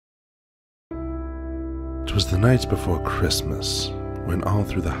'Twas the night before Christmas, when all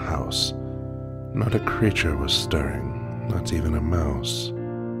through the house not a creature was stirring, not even a mouse.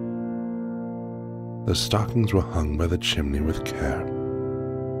 The stockings were hung by the chimney with care,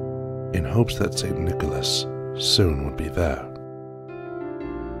 in hopes that St. Nicholas soon would be there.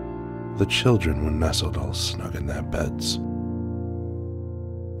 The children were nestled all snug in their beds,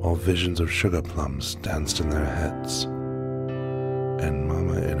 while visions of sugar plums danced in their heads, and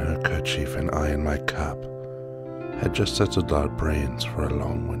Mama in her kerchief and I in my cap had just settled our brains for a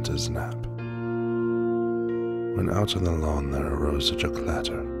long winter's nap, when out on the lawn there arose such a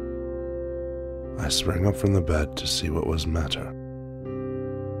clatter. I sprang up from the bed to see what was matter.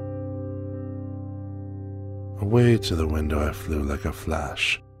 Away to the window I flew like a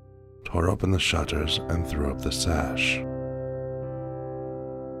flash, tore open the shutters and threw up the sash.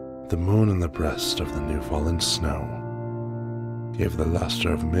 The moon in the breast of the new fallen snow gave the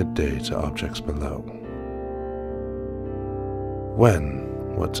luster of midday to objects below,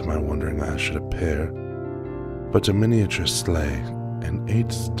 when, what to my wondering eyes should appear but a miniature sleigh and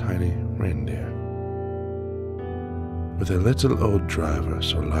 8 tiny reindeer, with a little old driver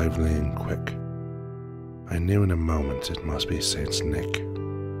so lively and quick, I knew in a moment it must be Saint Nick.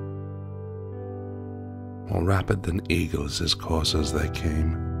 More rapid than eagles his coursers they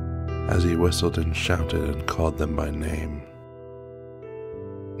came, as he whistled and shouted and called them by name.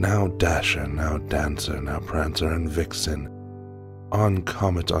 Now Dasher, now Dancer, now Prancer and Vixen, on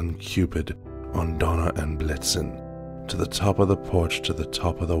Comet, on Cupid, on Donner and Blitzen, to the top of the porch, to the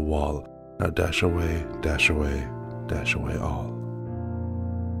top of the wall, now dash away, dash away, dash away all.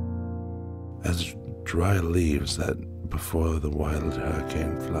 As dry leaves that before the wild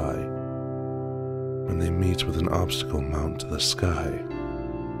hurricane fly, when they meet with an obstacle mount to the sky,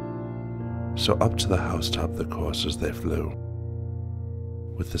 so up to the housetop the coursers they flew,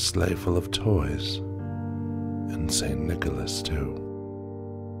 with the sleigh full of toys, and St. Nicholas too.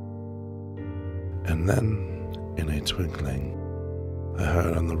 And then, in a twinkling, I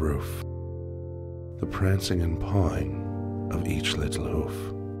heard on the roof the prancing and pawing of each little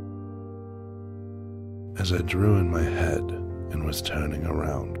hoof. As I drew in my head and was turning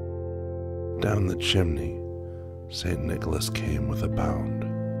around, down the chimney St. Nicholas came with a bound.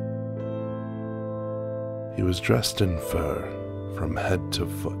 He was dressed in fur from head to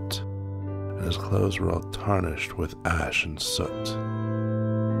foot, and his clothes were all tarnished with ash and soot.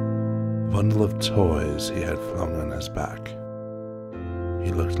 A bundle of toys he had flung on his back.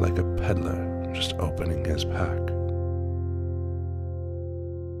 He looked like a peddler just opening his pack.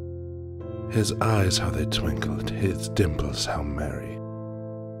 His eyes how they twinkled, his dimples how merry.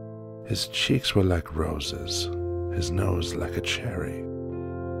 His cheeks were like roses, his nose like a cherry.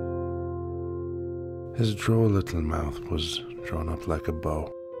 His droll little mouth was drawn up like a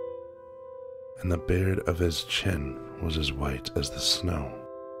bow, and the beard of his chin was as white as the snow.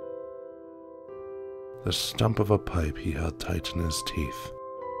 The stump of a pipe he held tight in his teeth,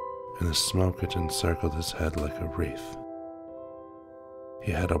 and the smoke it encircled his head like a wreath.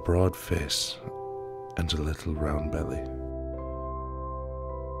 He had a broad face and a little round belly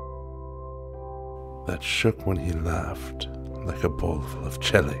that shook when he laughed like a bowl full of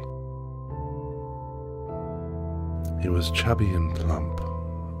jelly. He was chubby and plump,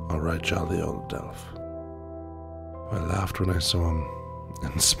 a right jolly old elf. I laughed when I saw him,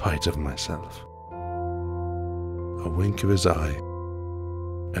 in spite of myself. A wink of his eye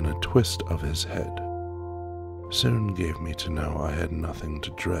and a twist of his head soon gave me to know I had nothing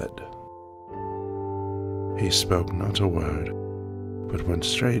to dread. He spoke not a word, but went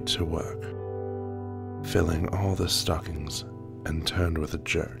straight to work, filling all the stockings, and turned with a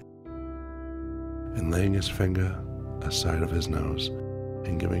jerk, and laying his finger aside of his nose,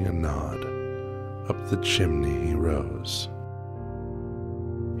 and giving a nod, up the chimney he rose.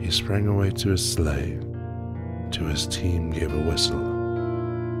 He sprang away to his sleigh, to his team gave a whistle,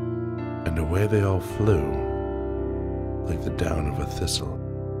 and away they all flew, like the down of a thistle.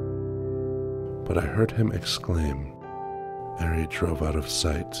 But I heard him exclaim, ere he drove out of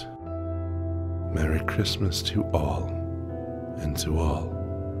sight, "Merry Christmas to all, and to all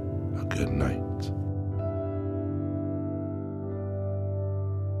a good night."